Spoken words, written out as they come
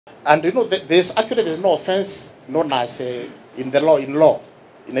And you know, there's no offense known as in law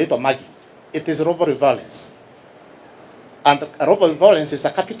inaitwa magi. It is robbery violence. And robbery violence is a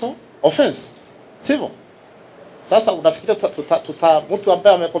capital offense. Sivyo? Sasa unafikiria mtu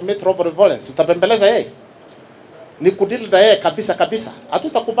ambaye amecommit robbery violence utabembeleza yeye? Ni kudili na yeye kabisa.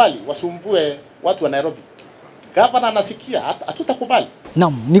 Hatutakubali wasumbue watu wa Nairobi. Gavana anasikia, hatutakubali.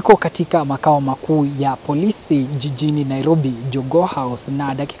 Naam, niko katika makao makuu ya polisi jijini Nairobi, Jogoo House,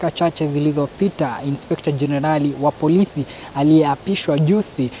 na dakika chache zilizopita Inspector Generali wa polisi aliyeapishwa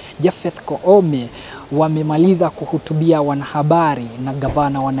juzi, Japhet Koome, wamemaliza kuhutubia wanahabari na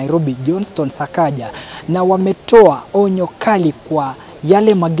gavana wa Nairobi Johnson Sakaja, na wametoa onyo kali kwa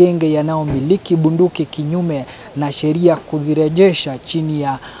yale magenge yanayomiliki bunduki kinyume na sheria kuzirejesha chini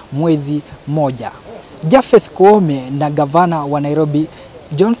ya mwezi mmoja. Japhet Koome na gavana wa Nairobi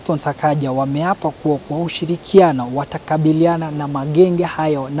Johnson Sakaja wameapa kuwa kwa ushirikiano watakabiliana na magenge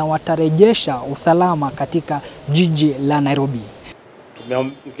hayo na watarejesha usalama katika jiji la Nairobi.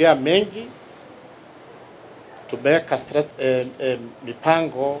 Tumeongea mengi, tumeweka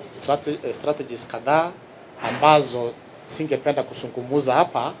mipango strategies kadhaa ambazo singependa kusungumuza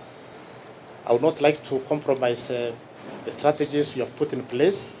hapa. I would not like to compromise the strategies we have put in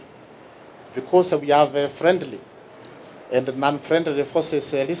place, because we have friendly and non-friendly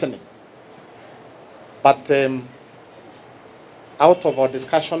forces listening. But out of our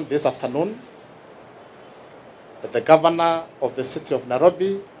discussion this afternoon, the governor of the city of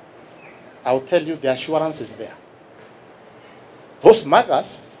Nairobi, I will tell you the assurance is there. Those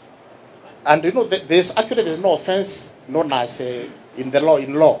matters, and you know, there's no offense known as in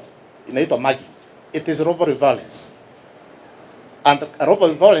law inaitwa magi. It is robbery violence. And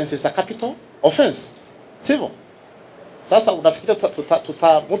robbery violence is a capital offense. Sivyo? Sasa unafikiria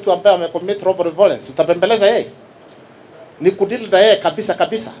mtu ambaye amecommit robbery violence utabembeleza yeye? Ni kudili na yeye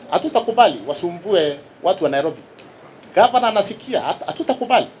kabisa. Hatutakubali wasumbue watu wa Nairobi. Gavana anasikia,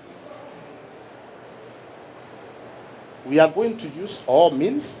 hatutakubali. We are going to use all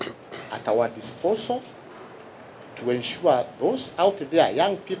means at our disposal to ensure those out there,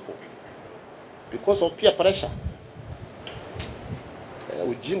 young people, because of peer pressure,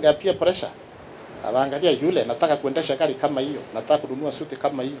 ujinga peer pressure, anaangalia yule nataka kuendesha gari kama hiyo, nataka kununua suti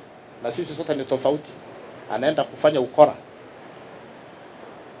kama hiyo, na sisi sote ni tofauti, anaenda kufanya ukora.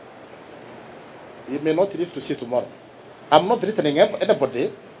 He may not live to see tomorrow. I'm not threatening anybody,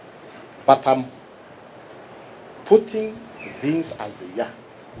 but I'm putting things as they are.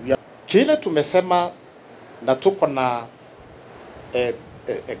 Kile tumesema na tuko na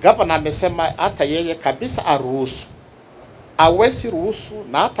governor amesema hata yeye kabisa aruhusu, hawezi ruhusu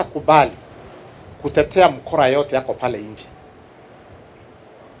na hata kubali kutetea mkora yote yako pale nje.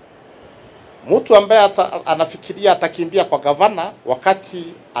 Mtu ambaye anafikiria atakimbia kwa gavana wakati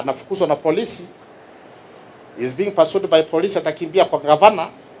anafukuzwa na polisi, is being pursued by police, atakimbia kwa gavana,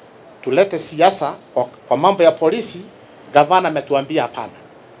 tulete siasa kwa mambo ya polisi. Gavana ametuambia hapana,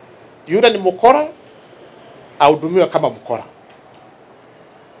 yule ni mkora, ahudumiwe kama mkora.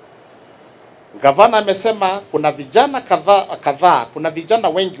 Gavana amesema kuna vijana kadhaa, kuna vijana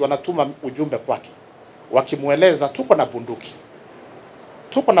wengi wanatuma ujumbe kwake wakimueleza tuko na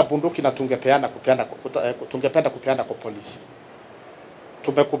bunduki na tungependa kupeana kwa polisi.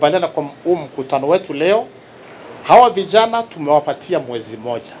 Tumekubaliana kwa mkutano wetu leo, hawa vijana tumewapatia mwezi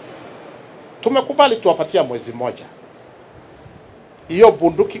moja. Tumekubali tuwapatia mwezi moja. Hiyo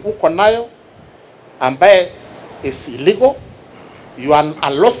bunduki uko nayo ambaye is illegal, you are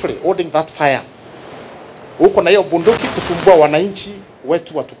unlawfully holding that fire. Uko na hiyo bunduki kusumbua wananchi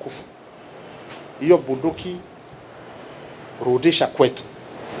wetu watukufu. Hiyo bunduki rudisha kwetu.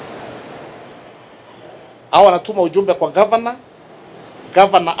 Au anatuma ujumbe kwa governor.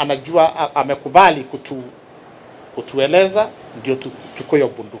 Governor anajua, amekubali kutueleza, ndio tuchukue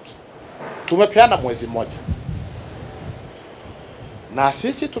hiyo bunduki. Tumepeana mwezi moja. Na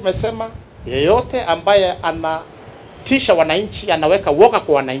sisi tumesema yeyote ambaye anatisha wananchi, anaweka woga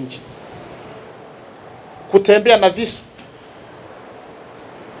kwa wananchi, kutembea na visu,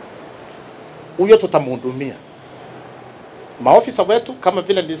 huyo tutamhudumia. Maofisa wetu kama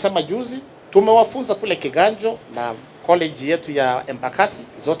vile nilisema juzi, tumewafunza kule Kiganjo na college yetu ya Embakasi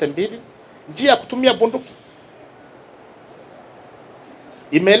zote mbili njia ya kutumia bunduki.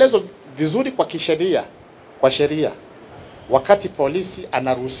 Imeelezwa vizuri kwa sheria wakati polisi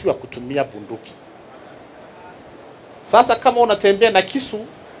anaruhusiwa kutumia bunduki. Sasa kama unatembea na kisu,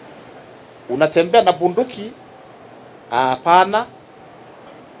 unatembea na bunduki, hapana.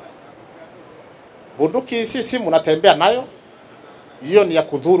 Bunduki si simu unatembea nayo, hiyo ni ya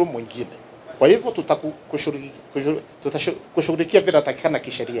kudhuru mwingine. Kwa hivyo tutakushughulikia vile atakikana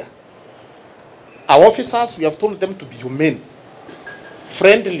kisheria. Our officers, we have told them to be humane,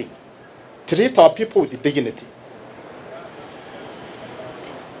 friendly, treat our people with dignity.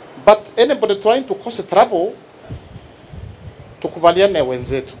 But anybody trying to cause trouble, tukubaliane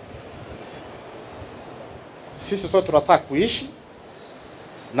wenzetu. Sisi sote tunataka kuishi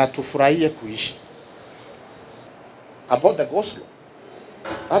na tufurahie kuishi. About the gospel,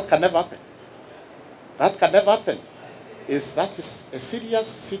 that can never happen. That can never happen. That is a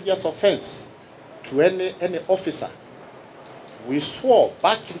serious offense to any officer. We swore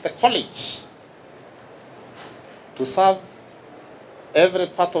back in the college to serve every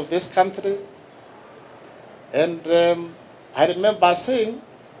part of this country, and I remember saying,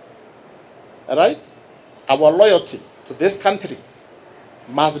 right, our loyalty to this country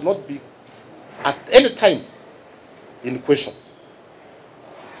must not be at any time in question.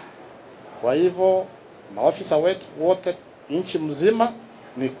 Kwa hivyo maafisa wetu wote nchi mzima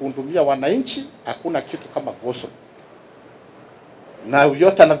ni kuhudumia wananchi, hakuna kitu kama goso. Na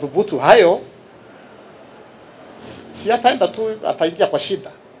yote anadhubutu hayo, si ataenda tu ataingia kwa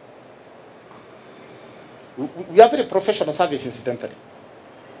shida. We are very professional service incidentally.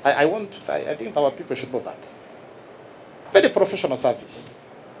 I think our people should know that. Very professional service.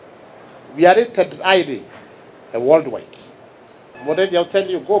 We are rated highly worldwide. Already I'll tell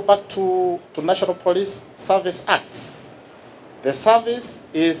you, go back to National Police Service Act. The service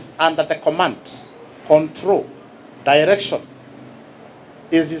is under the command, control, direction,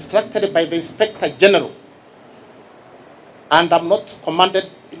 is instructed by the Inspector General. And I'm not commanded,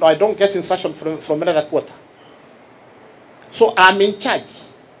 I don't get instruction from another quarter. So I'm in charge,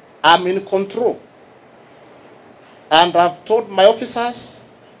 I'm in control. And I've told my officers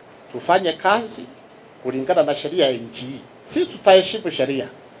tufanye kazi kulingana na sheria ya nchi hii. Sisi tutaheshimu sheria.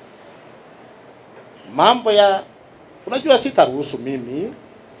 Mambo ya unajua sitaruhusu mimi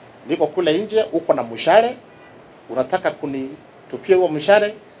niko kule nje, uko na mshale, unataka kunitupia huo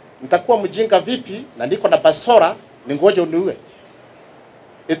mshale, nitakuwa mjinga vipi na niko na bastora ningoje uniue?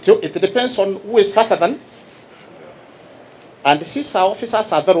 It depends on who is faster than. And since our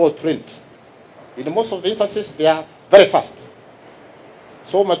officers are very well trained, in most of the instances they are very fast.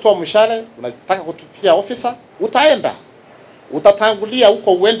 So umetoa mshale, unataka kutupia officer, utaenda. Utatangulia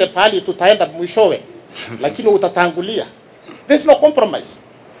huko uende pali tutaenda mwishowe. Lakini utatangulia. There's no compromise.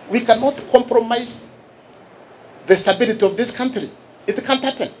 We cannot compromise the stability of this country. It can't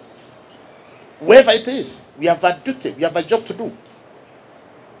happen. Wherever it is, we have a duty, we have a job to do.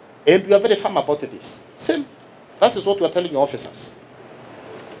 And we are very firm about this. Same. That is what we are telling your officers.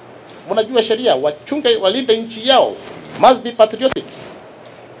 Mnajua sheria, wachunge walinde nchi yao, must be patriotic.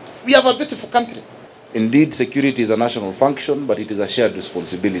 We have a beautiful country. Indeed, security is a national function, but it is a shared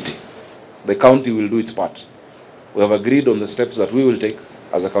responsibility. The county will do its part. We have agreed on the steps that we will take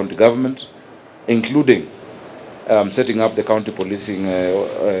as a county government, including setting up the county policing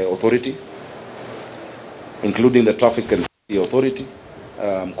authority, including the traffic and safety authority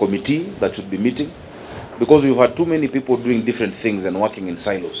committee that should be meeting, because we've had too many people doing different things and working in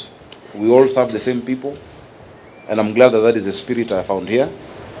silos. We all serve the same people, and I'm glad that that is the spirit I found here,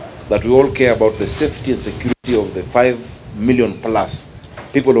 that we all care about the safety and security of the 5 million plus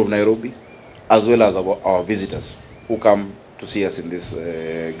people of Nairobi, as well as our visitors who come to see us in this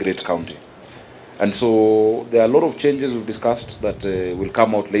great county. And so there are a lot of changes we've discussed that will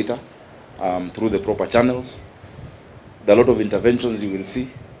come out later through the proper channels. There are a lot of interventions you will see.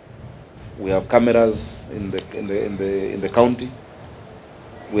 We have cameras in the county.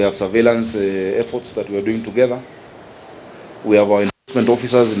 We have surveillance efforts that we are doing together. We have our enforcement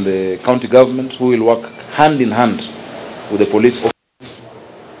officers in the county government who will work hand in hand with the police officers.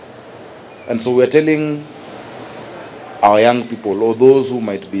 And so we are telling our young people or those who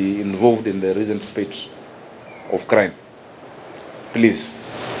might be involved in the recent spate of crime, please,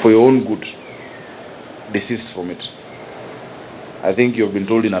 for your own good, desist from it. I think you have been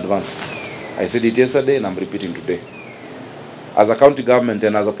told in advance. I said it yesterday and I'm repeating today. As a county government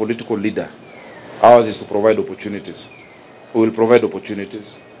and as a political leader, ours is to provide opportunities. We will provide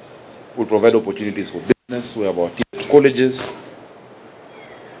opportunities. We will provide opportunities for business. We have our colleges.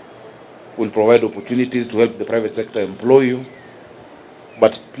 We will provide opportunities to help the private sector employ you.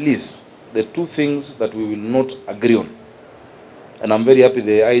 But please, the two things that we will not agree on, and I'm very happy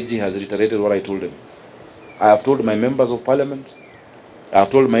the IG has reiterated what I told them. I have told my members of parliament, I have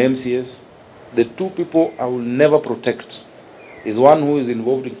told my MCAs, the two people I will never protect is one who is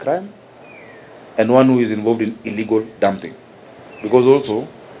involved in crime and one who is involved in illegal dumping. Because also,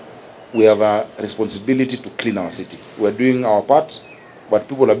 we have a responsibility to clean our city. We are doing our part, but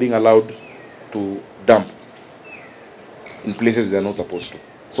people are being allowed to dump in places they are not supposed to.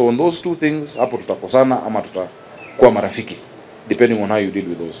 So on those two things, hapo tutakosana ama tutakuwa marafiki, depending on how you deal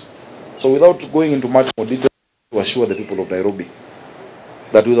with those. So without going into much more detail, to assure the people of Nairobi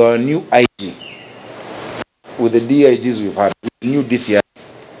that with our new IG, with the DIGs we've had, with the new DCI,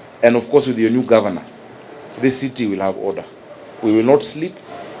 and of course with your new governor, this city will have order. We will not sleep,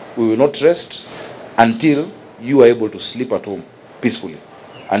 we will not rest until you are able to sleep at home peacefully,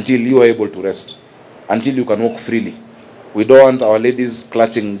 until you are able to rest, until you can walk freely. We don't want our ladies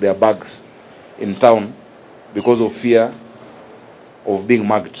clutching their bags in town because of fear of being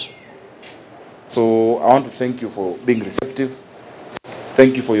mugged. So I want to thank you for being receptive.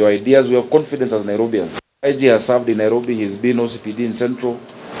 Thank you for your ideas. We have confidence as Nairobians. IG has served in Nairobi. He's been OCPD in Central.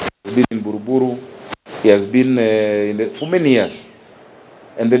 He's been in Buruburu. He has been for many years.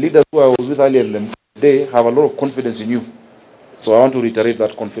 And the leaders who I was with earlier today have a lot of confidence in you. So I want to reiterate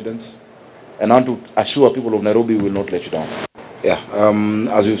that confidence. And I want to assure people of Nairobi we will not let you down. Yeah,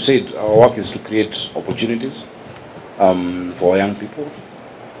 as we've said, our work is to create opportunities for young people.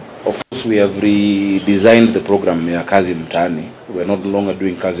 Of course, we have redesigned the program ya Kazi Mtaani. We are not longer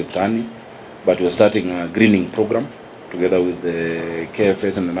doing Kazi Mtaani, but we are starting a greening program together with the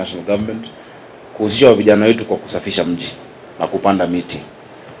KFS and the national government. Kuhusisha vijana wetu kwa kusafisha mji na kupanda miti.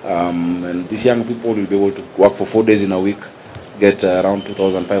 And these young people will be able to work for 4 days in a week, get around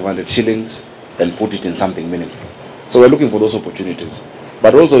 2,500 shillings, and put it in something meaningful. So we're looking for those opportunities.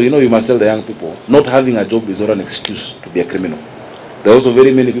 But also, you know, you must tell the young people, not having a job is not an excuse to be a criminal. There are also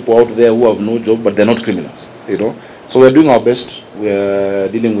very many people out there who have no job, but they're not criminals, you know. So we're doing our best. We're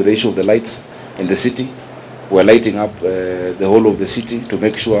dealing with the issue of the lights in the city. We're lighting up the whole of the city to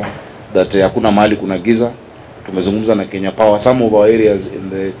make sure that hakuna mahali kuna giza. Tumezungumza na Kenya Power. Some of our areas in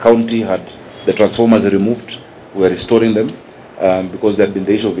the county had the transformers removed. We're restoring them because there had been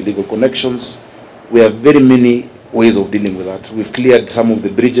the issue of illegal connections. We have very many ways of dealing with that. We've cleared some of the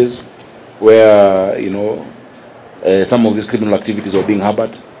bridges where, you know, some of these criminal activities are being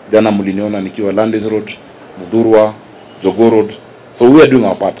harbored. Jana muliniona nikiwa Landis Road, Mudurwa, Jogoo Road. So we are doing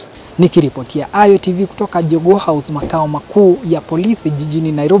our part. Nikiripotia Ayo TV kutoka Jogoo House, makao makuu ya polisi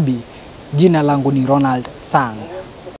jijini Nairobi. Jina langu ni Ronald Sang.